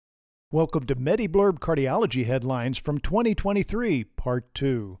Welcome to MediBlurb Cardiology Headlines from 2023, Part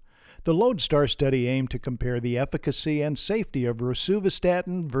 2. The Lodestar study aimed to compare the efficacy and safety of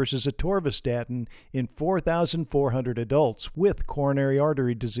rosuvastatin versus atorvastatin in 4,400 adults with coronary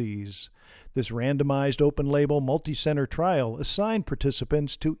artery disease. This randomized open-label multicenter trial assigned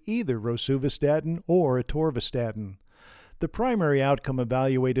participants to either rosuvastatin or atorvastatin. The primary outcome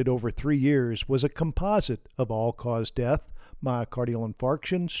evaluated over 3 years was a composite of all-cause death, myocardial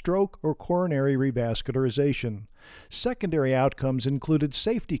infarction, stroke, or coronary revascularization. Secondary outcomes included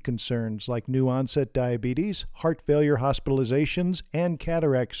safety concerns like new-onset diabetes, heart failure hospitalizations, and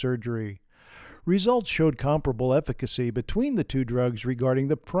cataract surgery. Results showed comparable efficacy between the two drugs regarding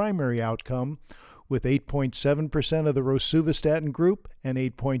the primary outcome, with 8.7% of the rosuvastatin group and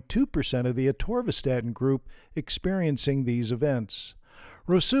 8.2% of the atorvastatin group experiencing these events.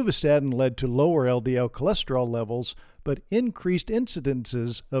 Rosuvastatin led to lower LDL cholesterol levels, but increased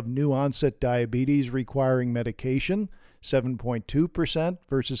incidences of new-onset diabetes requiring medication, 7.2%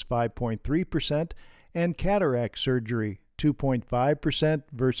 versus 5.3%, and cataract surgery, 2.5%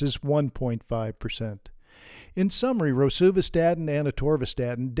 versus 1.5%. In summary, rosuvastatin and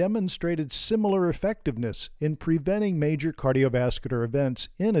atorvastatin demonstrated similar effectiveness in preventing major cardiovascular events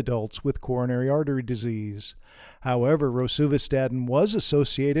in adults with coronary artery disease. However, rosuvastatin was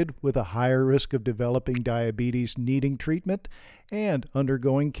associated with a higher risk of developing diabetes needing treatment and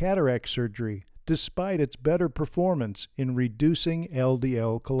undergoing cataract surgery, despite its better performance in reducing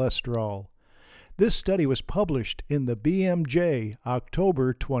LDL cholesterol. This study was published in the BMJ,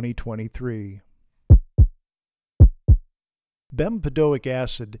 October 2023. Bempedoic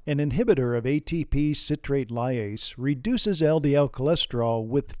acid, an inhibitor of ATP citrate lyase, reduces LDL cholesterol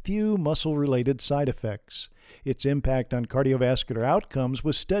with few muscle-related side effects. Its impact on cardiovascular outcomes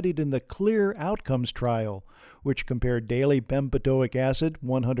was studied in the CLEAR Outcomes trial, which compared daily bempedoic acid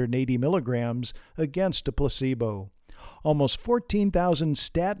 180 milligrams against a placebo. Almost 14,000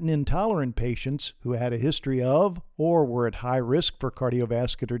 statin-intolerant patients who had a history of or were at high risk for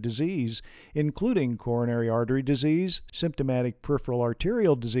cardiovascular disease, including coronary artery disease, symptomatic peripheral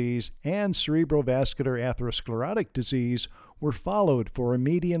arterial disease, and cerebrovascular atherosclerotic disease, were followed for a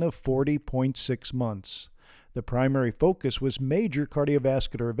median of 40.6 months. The primary focus was major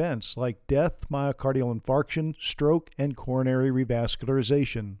cardiovascular events like death, myocardial infarction, stroke, and coronary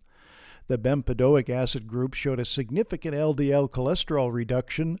revascularization. The bempedoic acid group showed a significant LDL cholesterol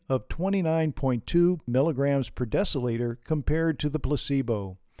reduction of 29.2 milligrams per deciliter compared to the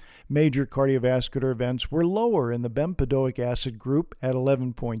placebo. Major cardiovascular events were lower in the bempedoic acid group at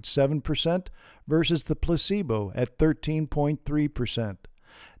 11.7% versus the placebo at 13.3%.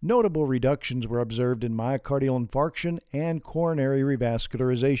 Notable reductions were observed in myocardial infarction and coronary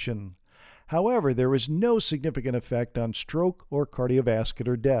revascularization. However, there was no significant effect on stroke or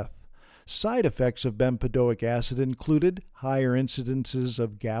cardiovascular death. Side effects of bempedoic acid included higher incidences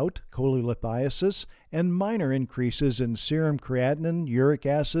of gout, cholelithiasis, and minor increases in serum creatinine, uric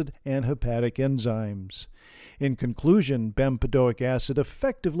acid, and hepatic enzymes. In conclusion, bempedoic acid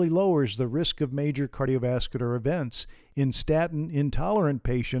effectively lowers the risk of major cardiovascular events in statin-intolerant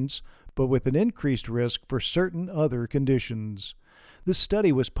patients, but with an increased risk for certain other conditions. This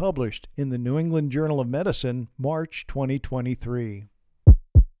study was published in the New England Journal of Medicine, March 2023.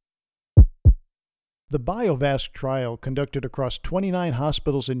 The BioVasc trial, conducted across 29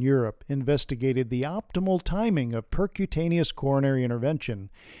 hospitals in Europe, investigated the optimal timing of percutaneous coronary intervention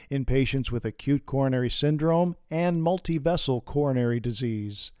in patients with acute coronary syndrome and multivessel coronary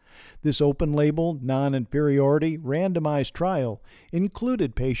disease. This open-label, non-inferiority, randomized trial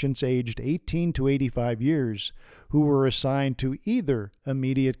included patients aged 18 to 85 years who were assigned to either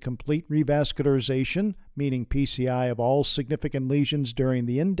immediate complete revascularization, meaning PCI of all significant lesions during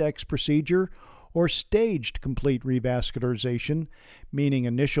the index procedure, or staged complete revascularization, meaning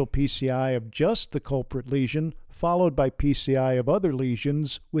initial PCI of just the culprit lesion, followed by PCI of other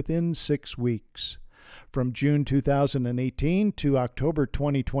lesions within 6 weeks. From June 2018 to October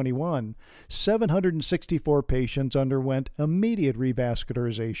 2021, 764 patients underwent immediate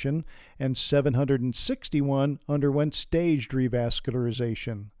revascularization and 761 underwent staged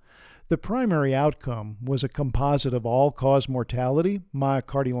revascularization. The primary outcome was a composite of all-cause mortality,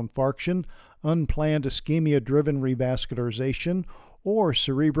 myocardial infarction, unplanned ischemia-driven revascularization, or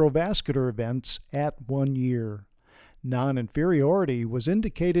cerebrovascular events at 1 year. Non-inferiority was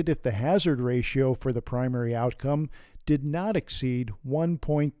indicated if the hazard ratio for the primary outcome did not exceed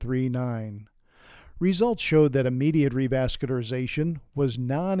 1.39. Results showed that immediate revascularization was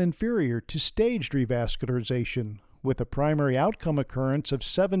non-inferior to staged revascularization, with a primary outcome occurrence of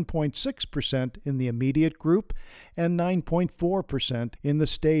 7.6% in the immediate group and 9.4% in the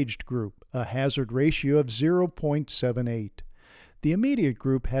staged group, a hazard ratio of 0.78. The immediate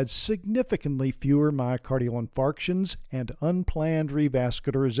group had significantly fewer myocardial infarctions and unplanned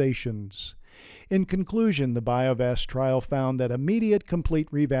revascularizations. In conclusion, the BioVasc trial found that immediate complete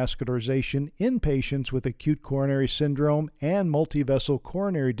revascularization in patients with acute coronary syndrome and multivessel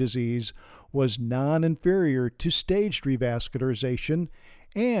coronary disease was non-inferior to staged revascularization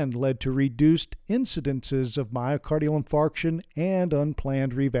and led to reduced incidences of myocardial infarction and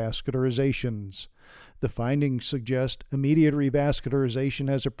unplanned revascularizations. The findings suggest immediate revascularization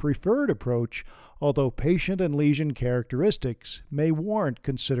as a preferred approach, although patient and lesion characteristics may warrant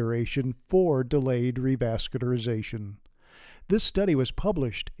consideration for delayed revascularization. This study was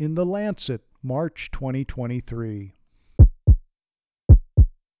published in The Lancet, March 2023.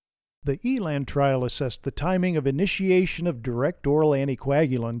 The ELAN trial assessed the timing of initiation of direct oral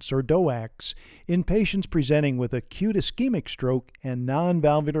anticoagulants, or DOACs, in patients presenting with acute ischemic stroke and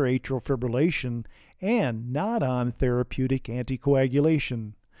non-valvular atrial fibrillation and not on therapeutic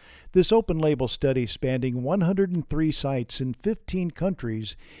anticoagulation. This open-label study, spanning 103 sites in 15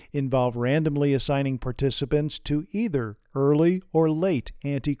 countries, involved randomly assigning participants to either early or late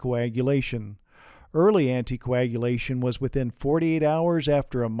anticoagulation. Early anticoagulation was within 48 hours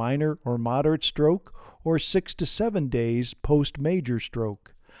after a minor or moderate stroke or 6 to 7 days post-major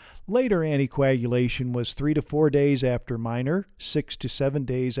stroke. Later anticoagulation was 3 to 4 days after minor, 6 to 7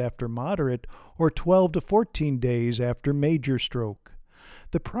 days after moderate, or 12 to 14 days after major stroke.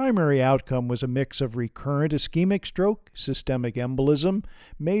 The primary outcome was a mix of recurrent ischemic stroke, systemic embolism,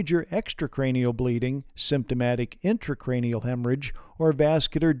 major extracranial bleeding, symptomatic intracranial hemorrhage, or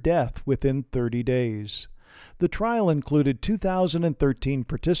vascular death within 30 days. The trial included 2,013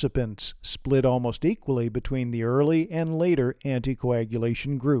 participants, split almost equally between the early and later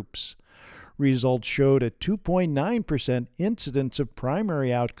anticoagulation groups. Results showed a 2.9% incidence of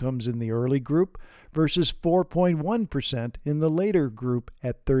primary outcomes in the early group versus 4.1% in the later group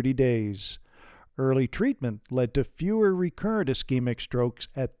at 30 days. Early treatment led to fewer recurrent ischemic strokes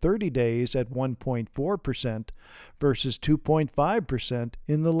at 30 days at 1.4% versus 2.5%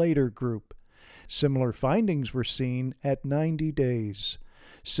 in the later group. Similar findings were seen at 90 days.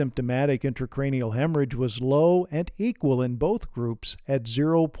 Symptomatic intracranial hemorrhage was low and equal in both groups at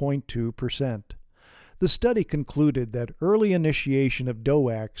 0.2%. The study concluded that early initiation of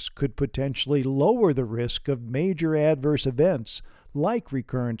DOACs could potentially lower the risk of major adverse events like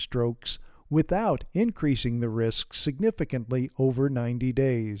recurrent strokes without increasing the risk significantly over 90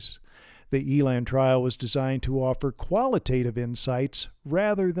 days. The ELAN trial was designed to offer qualitative insights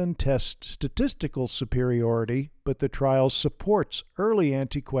rather than test statistical superiority, but the trial supports early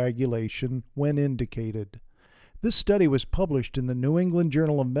anticoagulation when indicated. This study was published in the New England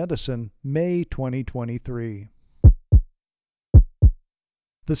Journal of Medicine, May 2023.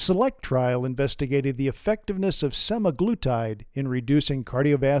 The SELECT trial investigated the effectiveness of semaglutide in reducing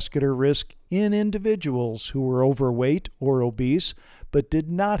cardiovascular risk in individuals who were overweight or obese but did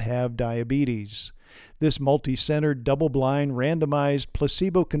not have diabetes. This multi-centered, double-blind, randomized,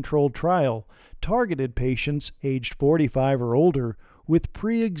 placebo-controlled trial targeted patients aged 45 or older with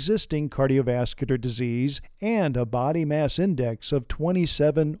pre-existing cardiovascular disease and a body mass index of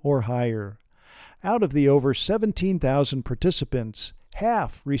 27 or higher. Out of the over 17,000 participants,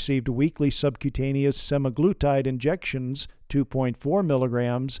 half received weekly subcutaneous semaglutide injections, 2.4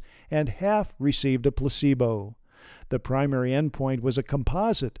 milligrams, and half received a placebo. The primary endpoint was a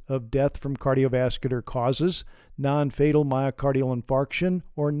composite of death from cardiovascular causes, non-fatal myocardial infarction,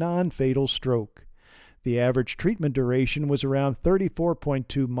 or non-fatal stroke. The average treatment duration was around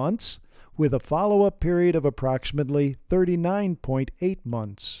 34.2 months, with a follow-up period of approximately 39.8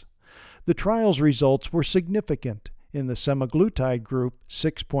 months. The trial's results were significant. In the semaglutide group,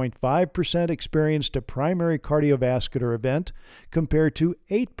 6.5% experienced a primary cardiovascular event compared to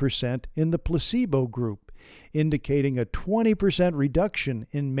 8% in the placebo group, indicating a 20% reduction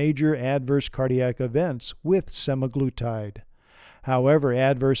in major adverse cardiac events with semaglutide. However,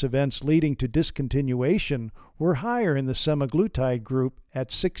 adverse events leading to discontinuation were higher in the semaglutide group at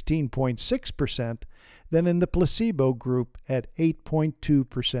 16.6% than in the placebo group at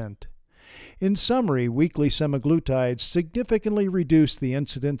 8.2%. In summary, weekly semaglutide significantly reduced the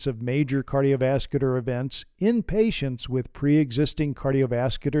incidence of major cardiovascular events in patients with pre-existing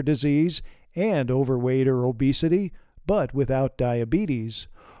cardiovascular disease and overweight or obesity, but without diabetes,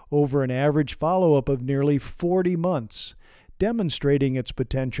 over an average follow-up of nearly 40 months, demonstrating its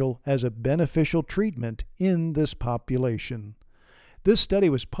potential as a beneficial treatment in this population. This study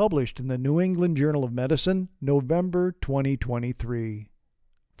was published in the New England Journal of Medicine, November 2023.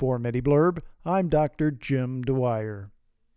 For MediBlurb, I'm Dr. Jim Dwyer.